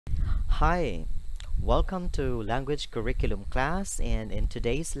Hi, welcome to language curriculum class, and in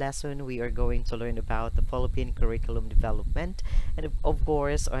today's lesson we are going to learn about the Philippine curriculum development and of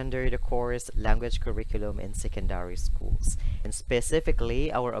course under the course language curriculum in secondary schools. And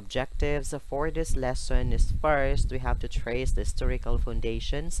specifically our objectives for this lesson is first we have to trace the historical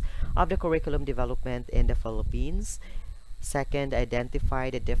foundations of the curriculum development in the Philippines. Second, identify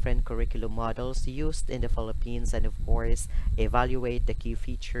the different curriculum models used in the Philippines, and of course, evaluate the key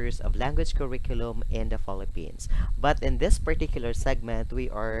features of language curriculum in the Philippines. But in this particular segment, we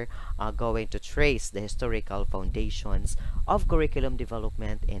are going to trace the historical foundations of curriculum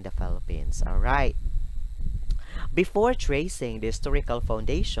development in the Philippines. All right. Before tracing the historical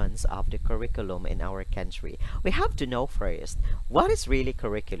foundations of the curriculum in our country, we have to know first what is really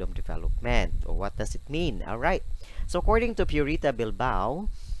curriculum development or what does it mean. All right. So according to Purita, Bilbao,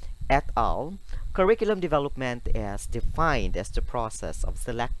 et al., curriculum development is defined as the process of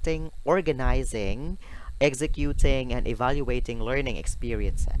selecting, organizing, executing, and evaluating learning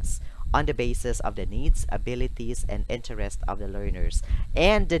experiences on the basis of the needs, abilities, and interests of the learners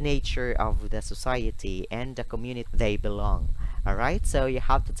and the nature of the society and the community they belong. Alright, so you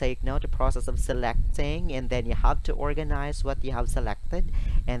have to take note the process of selecting, and then you have to organize what you have selected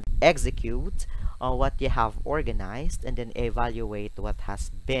and execute what you have organized, and then evaluate what has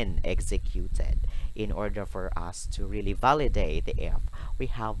been executed in order for us to really validate if we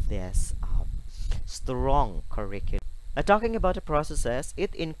have this strong curriculum. Talking about the processes,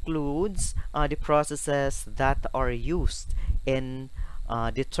 it includes the processes that are used in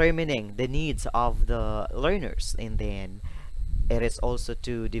determining the needs of the learners, and then it is also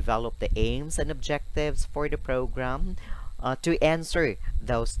to develop the aims and objectives for the program to answer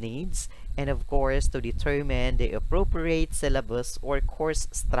those needs, and of course to determine the appropriate syllabus or course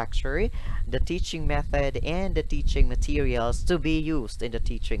structure, the teaching method, and the teaching materials to be used in the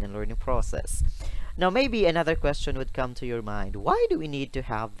teaching and learning process. Now, maybe another question would come to your mind. Why do we need to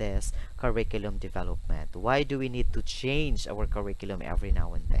have this curriculum development? Why do we need to change our curriculum every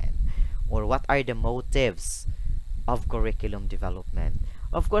now and then? Or what are the motives of curriculum development?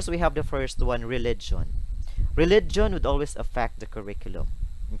 Of course, we have the first one, religion. Religion would always affect the curriculum.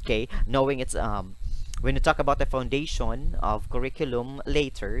 Okay, knowing it's when you talk about the foundation of curriculum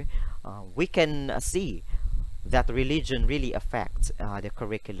later, we can see that religion really affects the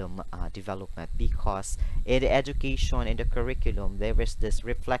curriculum development, because in the education in the curriculum there is this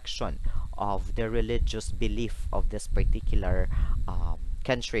reflection of the religious belief of this particular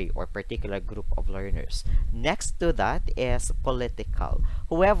country or particular group of learners. Next to that is political.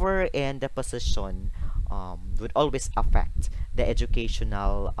 Whoever in the position would always affect the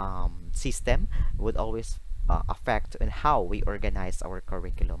educational system, would always affect in how we organize our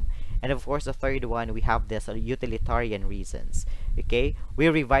curriculum. And of course, the third one, we have this utilitarian reasons. Okay, we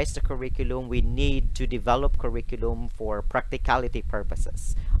revise the curriculum. We need to develop curriculum for practicality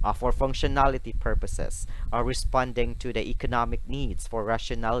purposes, for functionality purposes, responding to the economic needs, for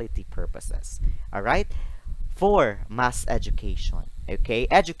rationality purposes. All right, for mass education. Okay,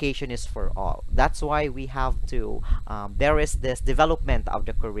 education is for all. That's why we have to there is this development of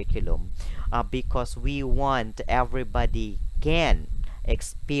the curriculum, because we want everybody can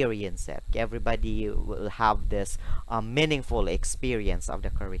experience it. Everybody will have this meaningful experience of the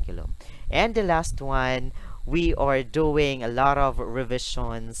curriculum. And the last one, we are doing a lot of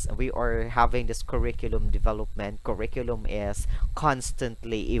revisions. We are having this curriculum development. Curriculum is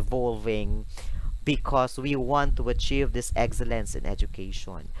constantly evolving because we want to achieve this excellence in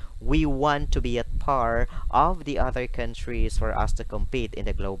education. We want to be at par of the other countries for us to compete in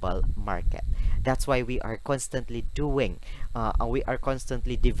the global market. That's why we are constantly doing, we are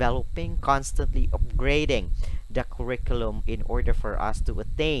constantly developing, constantly upgrading the curriculum in order for us to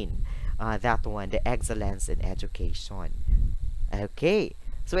attain that one, the excellence in education. Okay,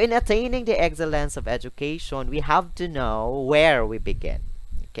 so in attaining the excellence of education, we have to know where we begin.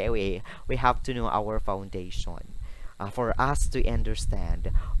 Okay, we have to know our foundation for us to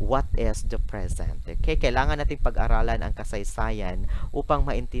understand what is the present. Okay, kailangan natin pag-aralan ang kasaysayan upang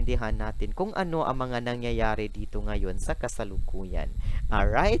maintindihan natin kung ano ang mga nangyayari dito ngayon sa kasalukuyan.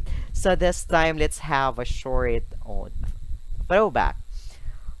 Alright, so this time let's have a short throwback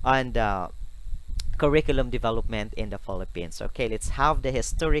on the curriculum development in the Philippines. Okay, let's have the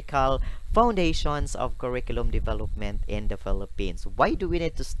historical foundations of curriculum development in the Philippines. Why do we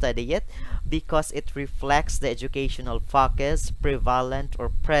need to study it? Because it reflects the educational focus prevalent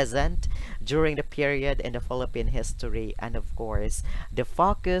or present during the period in the Philippine history, and of course the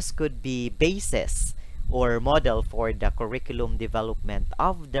focus could be basis or model for the curriculum development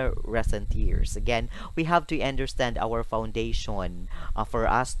of the recent years. Again, we have to understand our foundation for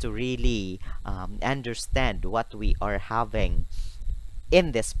us to really understand what we are having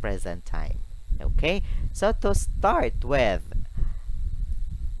in this present time. Okay, so to start with,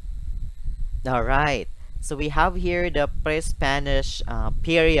 all right, so we have here the pre-Spanish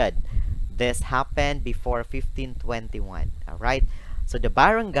period. This happened before 1521. All right, so the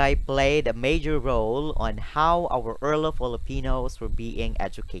barangay played a major role on how our early Filipinos were being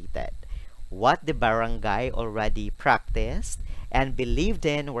educated. What the barangay already practiced and believed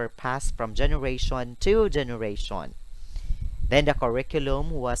in were passed from generation to generation. Then the curriculum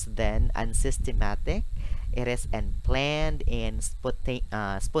was then unsystematic. It is unplanned and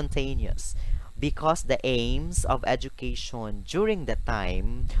spontaneous because the aims of education during the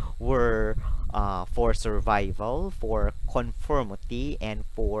time were for survival, for conformity, and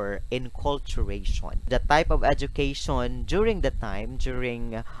for enculturation. The type of education during the time,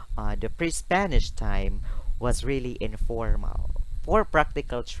 during the pre-Spanish time, was really informal for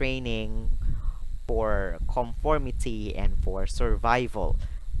practical training, for conformity, and for survival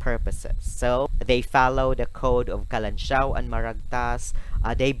purposes. So they follow the code of Kalansiaw and Maragtas.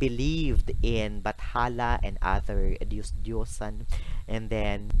 They believed in Bathala and other Diyos-Diyosan, and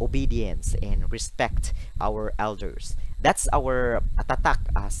then obedience and respect our elders. That's our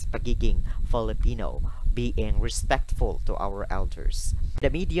tatak as pagiging Filipino, being respectful to our elders. The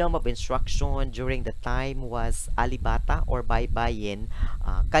medium of instruction during the time was alibata or baybayin,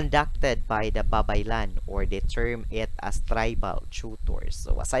 conducted by the babaylan, or they term it as tribal tutors.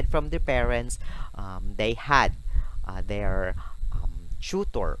 So aside from the parents, they had their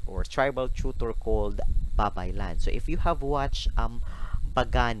tutor or tribal tutor called babaylan. So if you have watched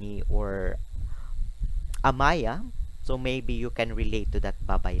Bagani or Amaya, so maybe you can relate to that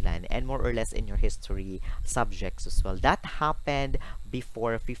babaylan and more or less in your history subjects as well. That happened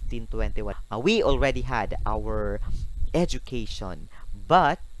before 1521. We already had our education,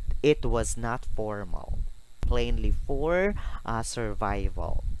 but it was not formal, plainly for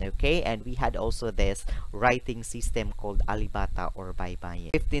survival. Okay, and we had also this writing system called alibata or baybayin.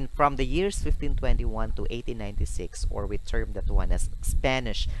 From the years 1521 to 1896, or we term that one as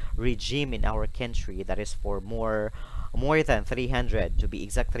Spanish regime in our country, that is for more than 300, to be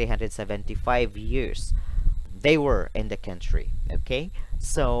exact 375 years they were in the country. Okay,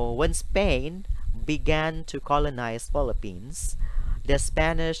 so when Spain began to colonize Philippines, the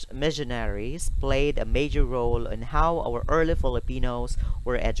Spanish missionaries played a major role in how our early Filipinos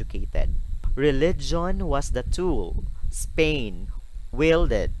were educated. Religion was the tool Spain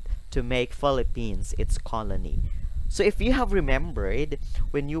wielded to make Philippines its colony. So if you have remembered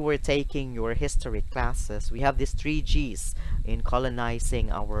when you were taking your history classes, we have these 3 Gs in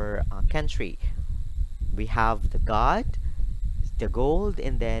colonizing our country. We have the God, the gold,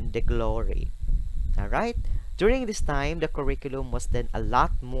 and then the glory. All right? During this time, the curriculum was then a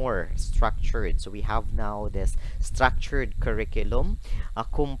lot more structured. So we have now this structured curriculum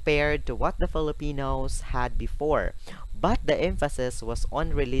compared to what the Filipinos had before. But the emphasis was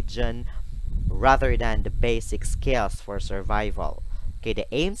on religion rather than the basic skills for survival. Okay, the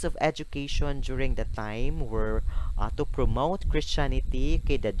aims of education during the time were to promote Christianity,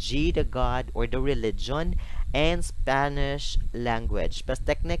 okay, the G, the God, or the religion, and Spanish language. But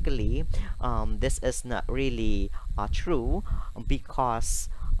technically, this is not really true because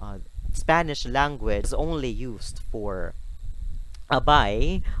Spanish language is only used for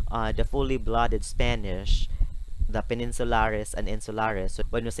by the fully blooded Spanish, the Peninsulares and Insulares. So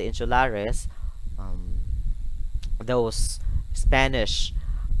when we say Insulares, those Spanish,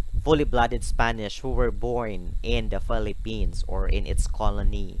 fully blooded Spanish who were born in the Philippines or in its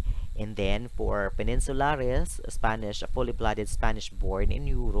colony. And then for Peninsulares, Spanish, fully blooded Spanish born in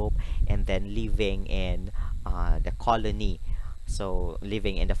Europe and then living in the colony. So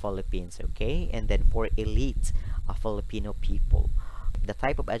living in the Philippines, okay? And then for elite Filipino people, the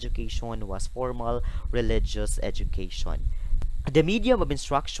type of education was formal religious education. The medium of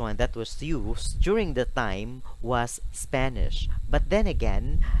instruction that was used during the time was Spanish. But then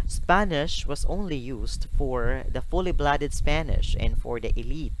again, Spanish was only used for the fully blooded Spanish and for the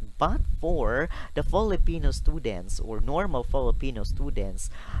elite. But for the Filipino students or normal Filipino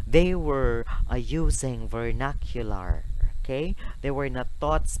students, they were using vernacular. Okay, they were not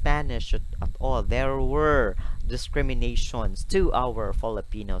taught Spanish at all. There were discriminations to our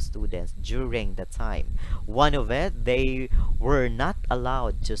Filipino students during the time. One of it, they were not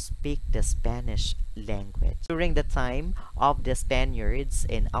allowed to speak the Spanish language. During the time of the Spaniards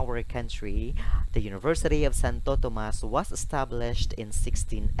in our country, the University of Santo Tomas was established in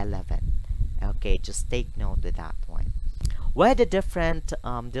 1611. Okay, just take note of that one. Were the different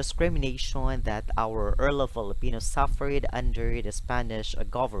discrimination that our early Filipinos suffered under the Spanish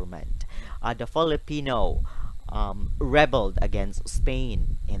government. The Filipino rebelled against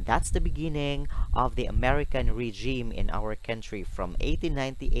Spain, and that's the beginning of the American regime in our country from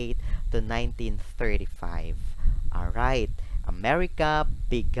 1898 to 1935. All right, America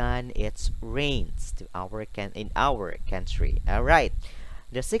began its reigns to in our country. All right.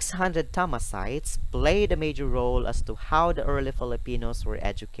 The 600 Tamasites played a major role as to how the early Filipinos were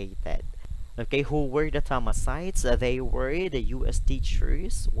educated. Okay, who were the Tamasites? They were the U.S.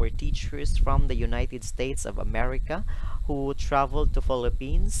 teachers, were teachers from the United States of America who traveled to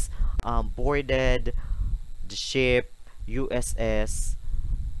Philippines, boarded the ship USS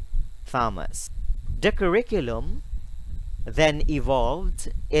Thomas. The curriculum then evolved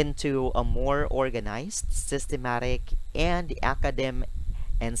into a more organized, systematic, and academic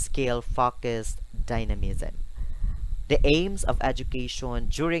and scale-focused dynamism. The aims of education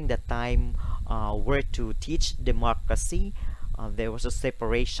during that time were to teach democracy. There was a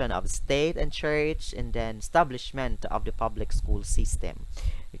separation of state and church, and then establishment of the public school system.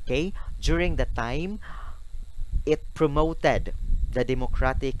 Okay, during that time, it promoted the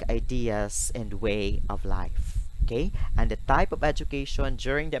democratic ideas and way of life. Okay, and the type of education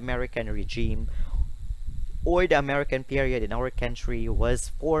during the American regime or the American period in our country was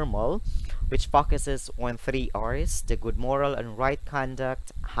formal, which focuses on 3 R's: the good moral and right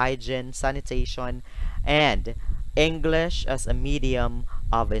conduct, hygiene, sanitation, and English as a medium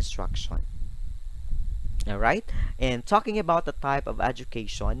of instruction. All right, and talking about the type of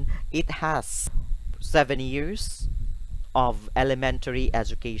education, it has 7 years of elementary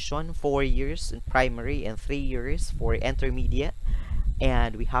education, 4 years in primary, and 3 years for intermediate,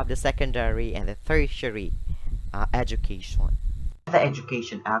 and we have the secondary and the tertiary education. The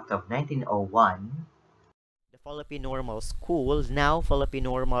Education Act of 1901, the Philippine Normal School, now Philippine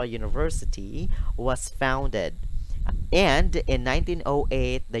Normal University, was founded. And in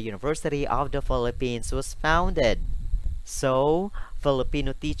 1908, the University of the Philippines was founded. So,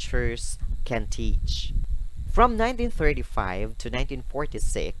 Filipino teachers can teach. From 1935 to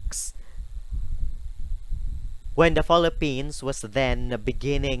 1946, when the Philippines was then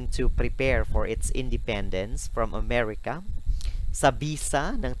beginning to prepare for its independence from America, sa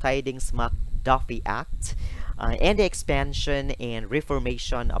bisa ng Tidings McDuffie Act, and the expansion and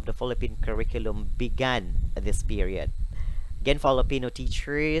reformation of the Philippine curriculum began at this period. Again, Filipino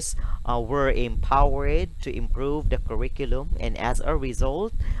teachers were empowered to improve the curriculum, and as a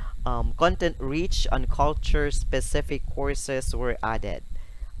result, content-rich and culture-specific courses were added,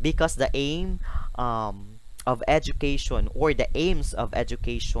 because the aim of education, or the aims of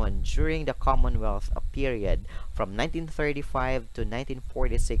education during the Commonwealth period from 1935 to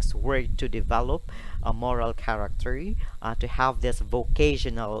 1946 were to develop a moral character, to have this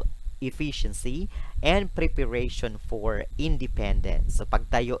vocational efficiency, and preparation for independence. So,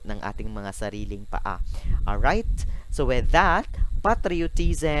 pagtayo ng ating mga sariling paa. Alright? So, with that,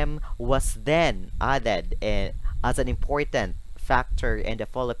 patriotism was then added as an important factor in the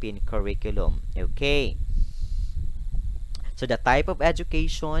Philippine curriculum. Okay. So the type of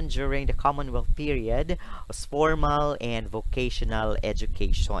education during the Commonwealth period was formal and vocational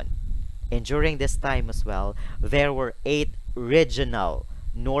education. And during this time as well, there were 8 regional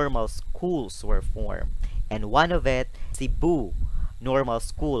normal schools were formed. And one of it, Cebu Normal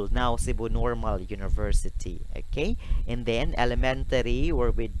School, now Cebu Normal University. Okay? And then elementary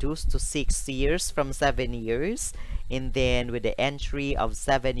were reduced to 6 years from 7 years. And then with the entry of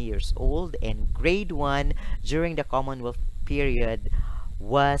 7 years old, and grade 1 during the Commonwealth period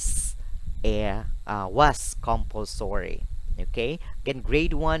was compulsory. Okay, again,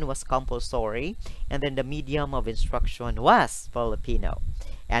 grade 1 was compulsory, and then the medium of instruction was Filipino,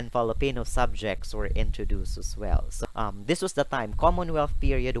 and Filipino subjects were introduced as well. So this was the time, Commonwealth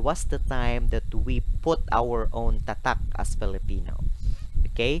period was the time that we put our own tatak as Filipino.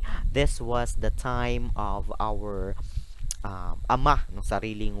 Okay, this was the time of our ama ng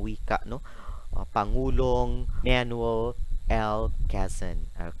sariling wika, no? Pangulong Manuel L.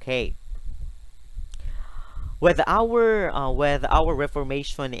 Quezon. Okay. With our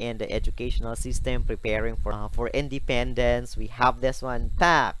reformation in the educational system, preparing for independence, we have this one.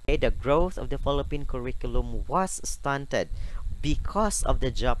 Okay, the growth of the Philippine curriculum was stunted because of the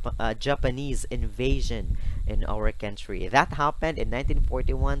Japanese invasion in our country. That happened in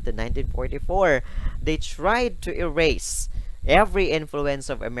 1941 to 1944. They tried to erase every influence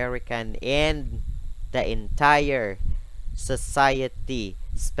of American in the entire society,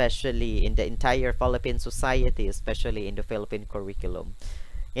 especially in the entire Philippine society, especially in the Philippine curriculum.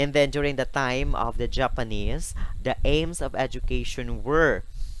 And then during the time of the Japanese, the aims of education were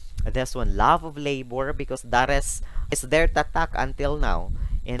this one, love of labor, because that is their tatak until now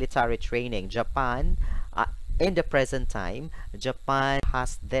in military training. Japan, in the present time, Japan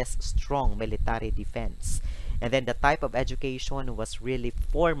has this strong military defense. And then the type of education was really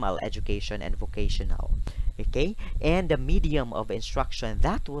formal education and vocational. Okay, and the medium of instruction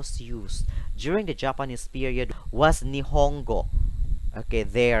that was used during the Japanese period was Nihongo, okay,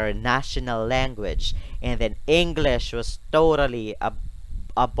 their national language. And then English was totally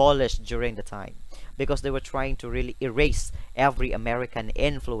abolished during the time because they were trying to really erase every American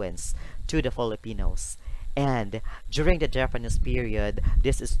influence to the Filipinos. And during the Japanese period,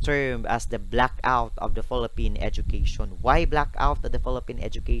 this is termed as the blackout of the Philippine education. Why blackout of the Philippine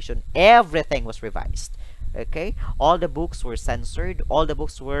education? Everything was revised. Okay, all the books were censored, all the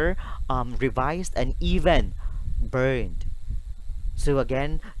books were revised and even burned. So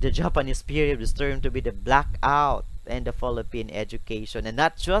again, the Japanese period was termed to be the blackout in the Philippine education, and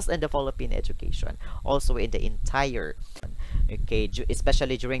not just in the Philippine education, also in the entire, okay,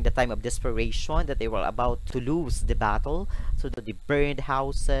 especially during the time of desperation that they were about to lose the battle. So they burned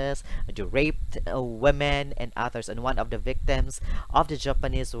houses, they raped women and others, and one of the victims of the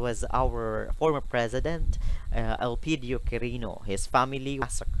Japanese was our former president, Elpidio Quirino. His family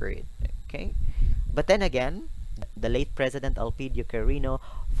massacred. Okay, but then again, the late President Elpidio Quirino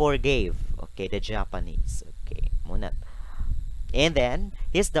forgave, okay, the Japanese. Okay, muna. And then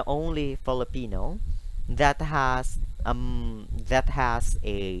he's the only Filipino that has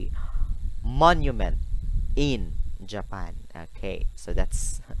a monument in Japan. Okay, so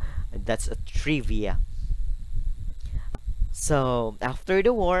that's a trivia. So after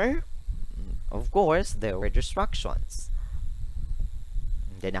the war, of course, there were destructions.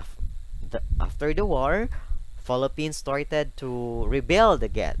 Then after the war, Philippines started to rebuild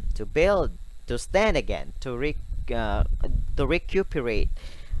again, to build, to stand again, to recuperate,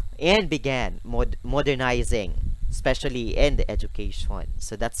 and began modernizing, especially in the education.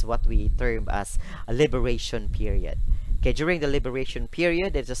 So that's what we term as a liberation period. Okay, during the liberation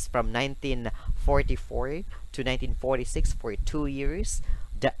period, it is from 1944 to 1946, for 2 years.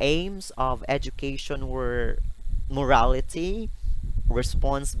 The aims of education were morality,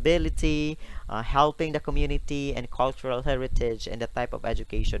 responsibility, helping the community, and cultural heritage. And the type of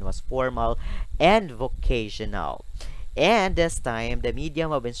education was formal and vocational. And this time, the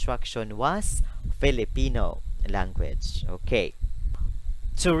medium of instruction was Filipino language. Okay.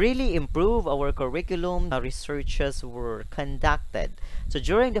 To really improve our curriculum, researches were conducted. So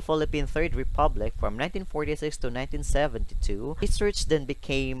during the Philippine Third Republic from 1946 to 1972, research then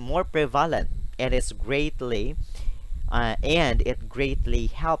became more prevalent, and it greatly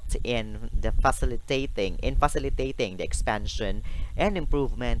helped in facilitating the expansion and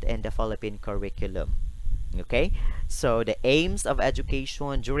improvement in the Philippine curriculum. Okay, so the aims of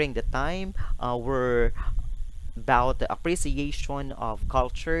education during the time were about the appreciation of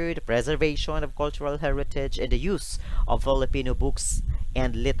culture, the preservation of cultural heritage, and the use of Filipino books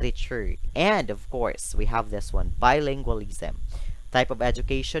and literature. And of course, we have this one, bilingualism. Type of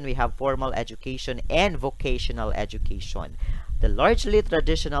education, we have formal education and vocational education. The largely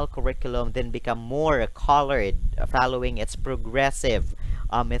traditional curriculum then become more colored, following its progressive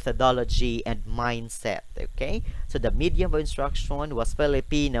methodology and mindset. Okay, so the medium of instruction was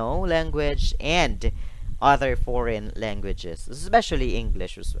Filipino language and other foreign languages, especially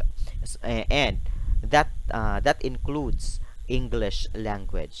English as well, and that includes English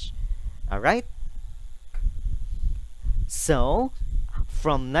language. All right. So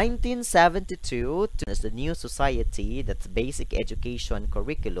from 1972 to the new society, that's basic education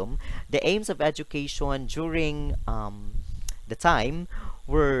curriculum, the aims of education during the time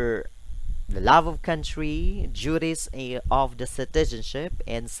were the love of country, duties of the citizenship,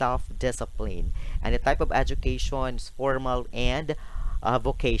 and self-discipline. And the type of education is formal and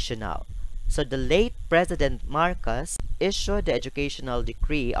vocational. So the late President Marcos issued the educational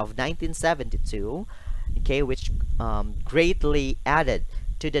decree of 1972, okay, which greatly added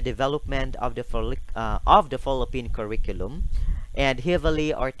to the development of the Philippine curriculum, and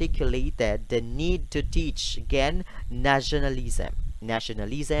heavily articulated the need to teach again nationalism,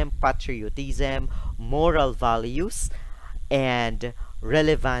 patriotism, moral values, and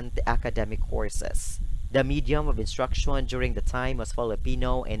relevant academic courses. The medium of instruction during the time was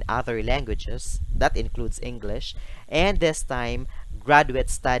Filipino and other languages, that includes English, and this time graduate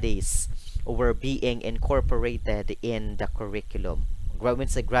studies were being incorporated in the curriculum. When we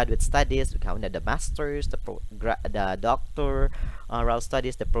say graduate studies, we count the masters, the doctoral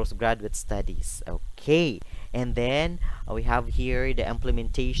studies, the postgraduate studies. Okay, And then we have here the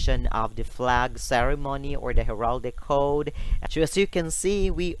implementation of the flag ceremony or the heraldic code. So as you can see,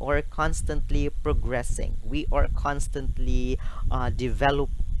 we are constantly progressing. We are constantly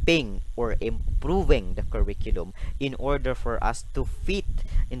developing or improving the curriculum in order for us to fit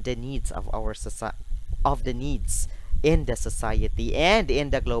in the needs of our society, of the needs in the society and in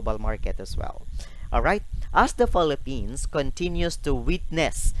the global market as well. All right. As the Philippines continues to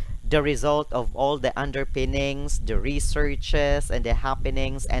witness the result of all the underpinnings, the researches, and the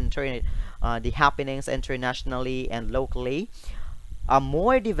happenings internationally and locally, a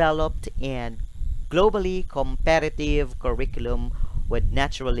more developed and globally competitive curriculum would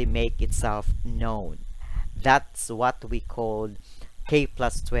naturally make itself known. That's what we call K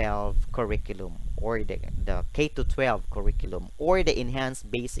plus 12 curriculum, or the K to 12 curriculum, or the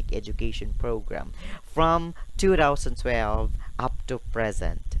Enhanced Basic Education Program from 2012 up to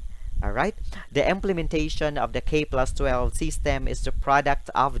present. Alright? The implementation of the K plus 12 system is the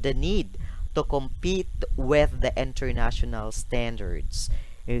product of the need to compete with the international standards.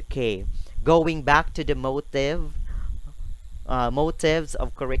 Okay, going back to the motives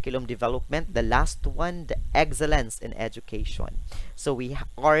of curriculum development. The last one, the excellence in education. So we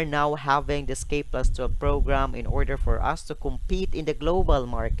are now having this K plus 12 program in order for us to compete in the global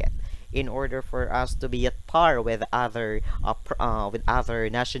market, in order for us to be at par with other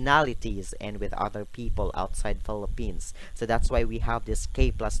nationalities and with other people outside Philippines. So that's why we have this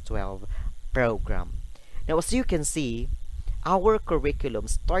K plus 12 program. Now, as you can see, our curriculum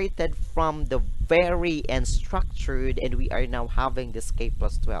started from the very end structured, and we are now having this K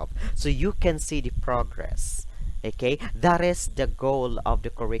plus 12. So you can see the progress. Okay, that is the goal of the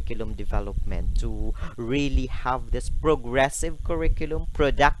curriculum development, to really have this progressive curriculum,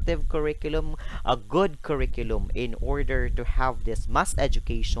 productive curriculum, a good curriculum, in order to have this mass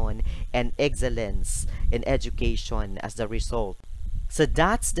education and excellence in education as the result. So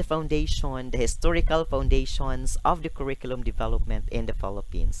that's the foundation, the historical foundations of the curriculum development in the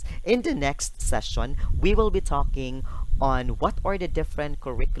Philippines. In the next session, we will be talking on what are the different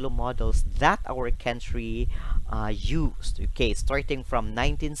curriculum models that our country used, okay, starting from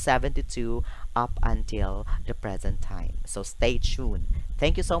 1972 up until the present time. So stay tuned.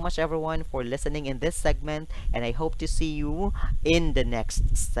 Thank you so much, everyone, for listening in this segment, and I hope to see you in the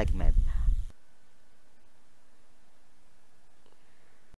next segment.